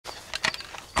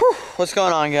What's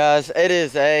going on, guys? It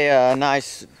is a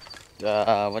nice,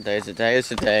 what day is it today? It's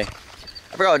today.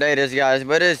 I forgot what day it is, guys,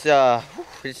 but it's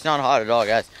not hot at all,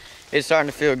 guys. It's starting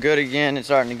to feel good again. It's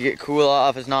starting to get cool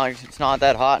off. It's not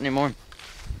that hot anymore.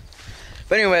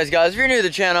 But anyways, guys, if you're new to the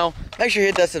channel, make sure you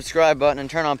hit that subscribe button and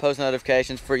turn on post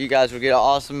notifications for you guys will get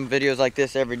awesome videos like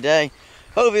this every day.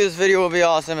 Hopefully this video will be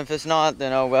awesome. If it's not,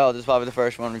 then oh well, this is probably the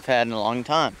first one we've had in a long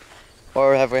time.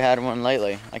 Or have we had one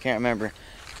lately? I can't remember.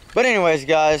 But anyways,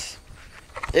 guys,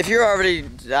 if you're already,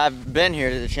 I've been here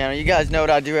to the channel, you guys know what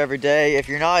I do every day. If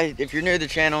you're new to the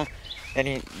channel,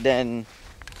 then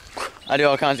I do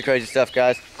all kinds of crazy stuff,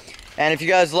 guys. And if you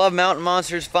guys love mountain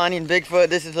monsters, finding Bigfoot,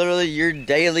 this is literally your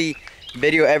daily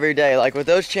video every day. Like with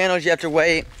those channels, you have to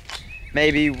wait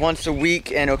maybe once a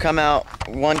week, and it'll come out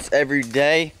once every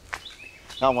day.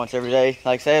 Not once every day.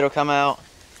 Like say it'll come out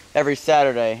every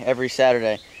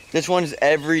Saturday. This one's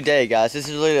every day, guys. This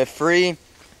is literally a free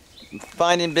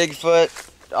finding Bigfoot,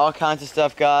 all kinds of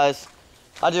stuff, guys.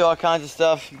 I do all kinds of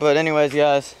stuff, but anyways,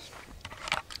 guys,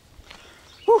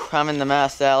 whew, I'm in the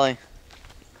Mast Alley,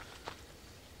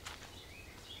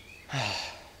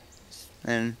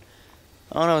 and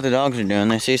I don't know what the dogs are doing.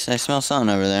 They smell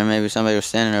something over there. Maybe somebody was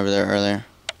standing over there earlier.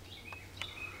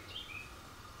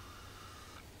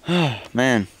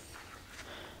 Man,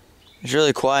 it's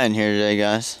really quiet in here today,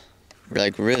 guys.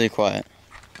 Like really quiet.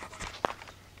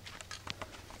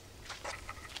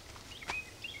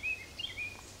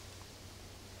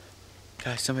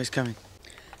 Guys, somebody's coming.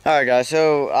 Alright, guys,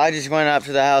 so I just went up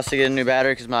to the house to get a new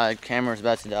battery because my camera was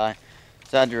about to die.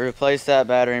 So I had to replace that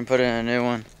battery and put in a new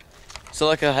one. So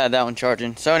luckily I had that one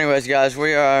charging. So anyways, guys,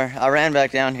 I ran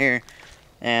back down here,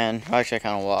 and actually I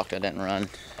kind of walked, I didn't run.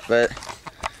 But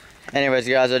anyways,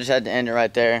 guys, I just had to end it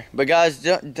right there. But guys,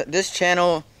 this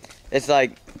channel, it's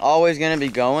like always going to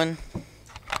be going.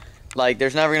 Like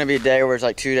there's never going to be a day where it's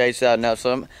like 2 days without an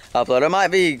upload. It might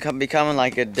be becoming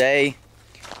like a day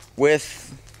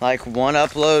with like one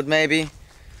upload maybe,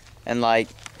 and like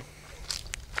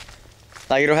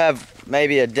it'll have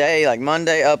maybe a day like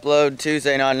Monday upload,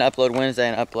 Tuesday not an upload, Wednesday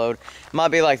an upload. It might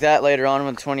be like that later on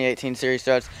when the 2018 series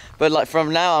starts, but like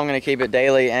from now I'm gonna keep it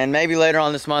daily, and maybe later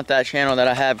on this month that channel that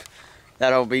I have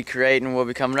that I'll be creating will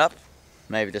be coming up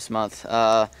maybe this month.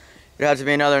 It'll have to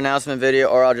be another announcement video,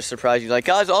 or I'll just surprise you like,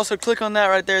 guys, also click on that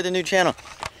right there, the new channel.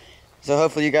 So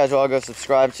hopefully you guys will all go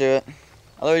subscribe to it.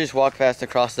 I literally just walked past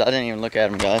across it. I didn't even look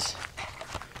at him, guys.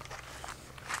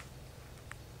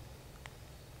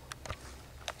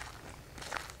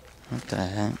 What the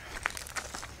heck?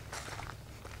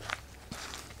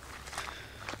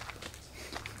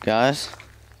 Guys,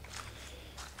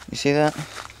 you see that?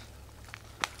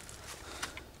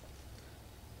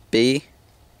 B.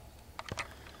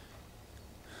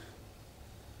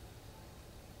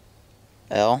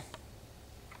 L.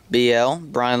 BL.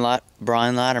 Brian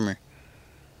Latimer.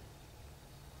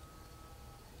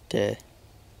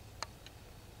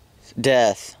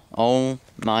 Death. Oh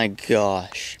my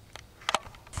gosh.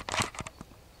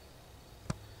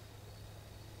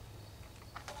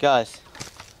 Guys,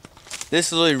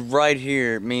 this literally right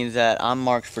here means that I'm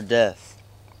marked for death.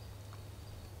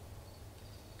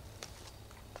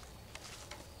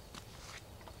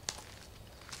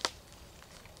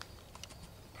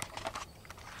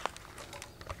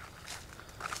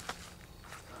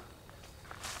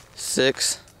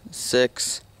 Six.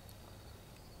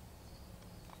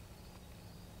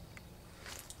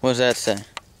 What does that say?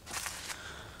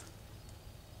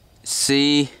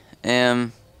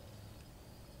 CM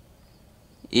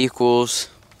equals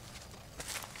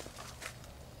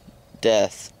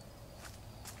death.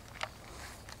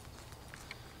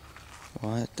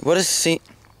 What? What is C?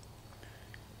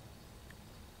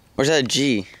 Where's that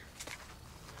G?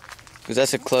 Because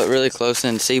that's a really close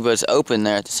in C, but it's open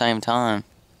there at the same time.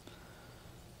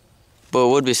 But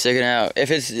it would be sticking out.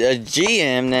 If it's a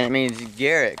GM, then it means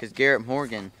Garrett, because Garrett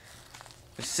Morgan.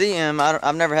 If CM,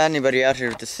 I've never had anybody out here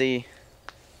with the C.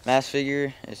 Mass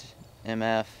figure is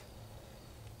MF.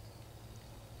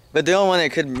 But the only one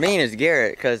that could mean is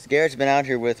Garrett, because Garrett's been out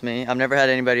here with me. I've never had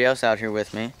anybody else out here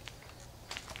with me.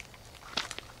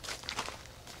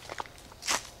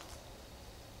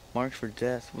 Marked for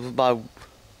death. By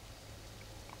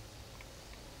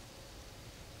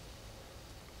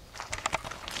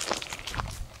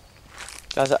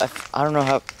guys, I don't know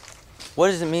how. What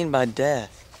does it mean by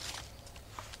death?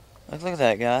 Look at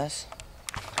that, guys.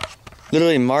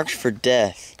 Literally marked for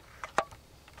death.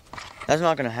 That's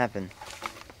not gonna happen.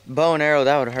 Bow and arrow,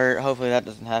 that would hurt. Hopefully that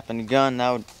doesn't happen. Gun,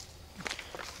 that would.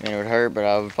 I mean, it would hurt, but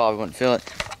I probably wouldn't feel it.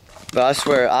 But I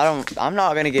swear, I'm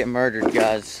not gonna get murdered,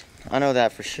 guys. I know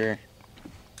that for sure.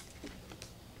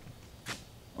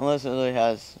 Unless it really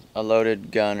has a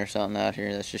loaded gun or something out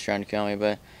here that's just trying to kill me,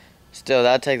 but still,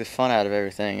 that'd take the fun out of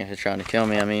everything if it's trying to kill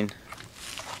me. I mean,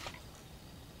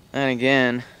 and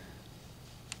again,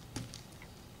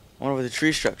 I wonder what the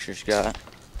tree structure's got.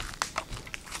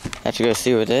 Have to go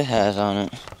see what it has on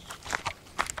it.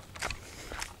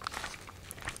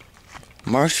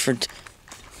 Marks for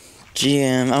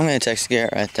GM. I'm gonna text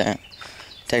Garrett right there.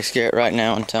 Text Garrett right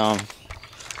now and tell him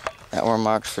that we're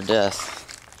marked for death.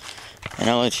 And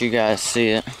I'll let you guys see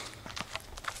it.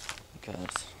 Because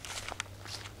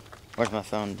where's my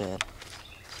phone? Dead.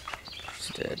 It's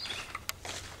dead.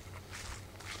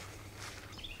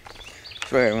 I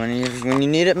swear, when you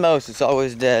need it most, it's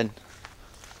always dead.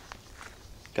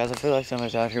 Guys, I feel like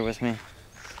somebody's out here with me.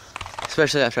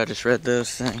 Especially after I just read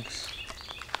those things.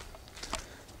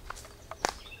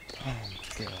 Oh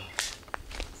my gosh.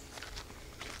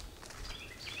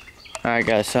 Alright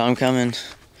guys, so I'm coming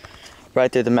right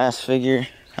through the mass figure.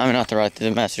 I mean, not the right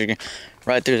through the mass figure.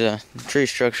 Right through the tree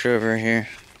structure over here.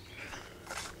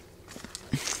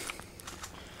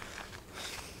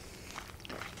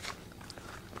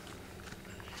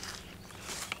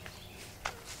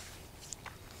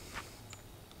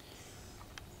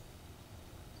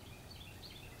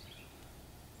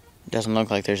 Doesn't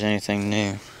look like there's anything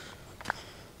new.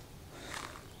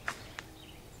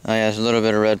 Oh yeah, there's a little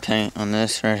bit of red paint on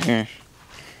this right here.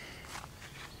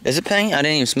 Is it paint? I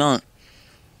didn't even smell it.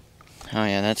 Oh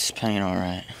yeah, that's paint,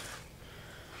 alright.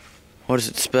 What does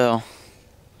it spell?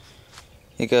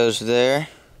 It goes there.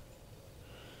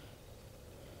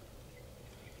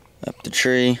 Up the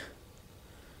tree.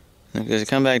 Does it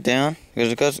come back down? Or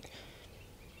is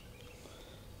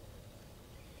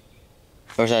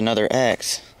that another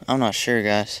X? I'm not sure,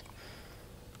 guys.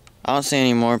 I don't see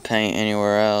any more paint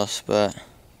anywhere else, but...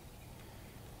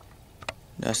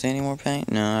 Do I see any more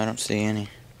paint? No, I don't see any.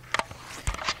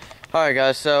 Alright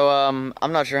guys, so I'm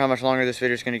not sure how much longer this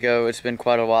video is going to go. It's been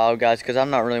quite a while, guys, because I'm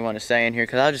not really wanting to stay in here,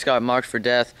 because I just got marked for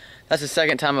death. That's the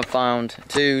second time I've found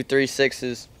 2, 3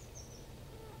 6s.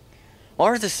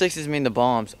 Or does the 6s mean the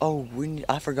bombs? Oh,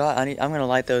 I forgot. I'm going to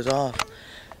light those off.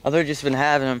 I've just been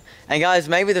having them. And guys,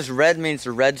 maybe this red means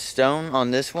the red stone on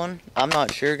this one. I'm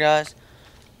not sure, guys.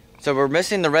 So we're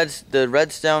missing the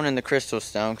red stone and the crystal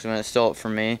stone because it stole it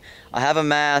from me. I have a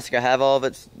mask. I have all of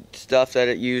its stuff that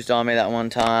it used on me that one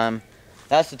time.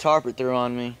 That's the tarp it threw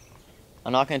on me.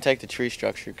 I'm not going to take the tree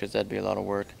structure because that'd be a lot of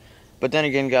work. But then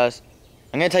again, guys,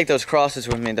 I'm going to take those crosses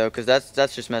with me though because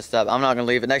that's just messed up. I'm not going to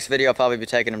leave it. Next video I'll probably be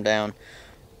taking them down.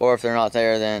 Or if they're not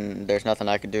there, then there's nothing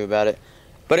I can do about it.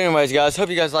 But anyways, guys, hope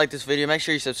you guys like this video. Make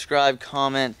sure you subscribe,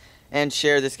 comment, and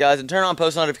share this, guys. And turn on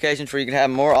post notifications where you can have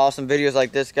more awesome videos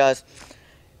like this, guys.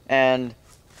 And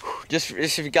just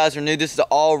if you guys are new, this is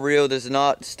all real. This is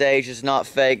not staged. This is not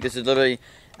fake. This is literally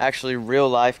actually real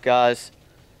life, guys.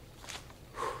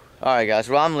 Alright, guys.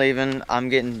 Well, I'm leaving. I'm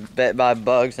getting bit by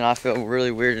bugs, and I feel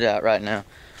really weirded out right now.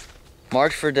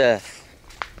 Marked for death.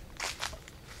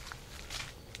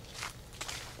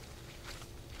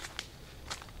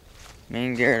 Me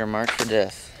and Garrett are marked for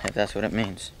death, if that's what it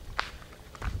means.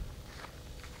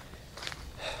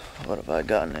 What have I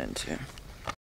gotten into?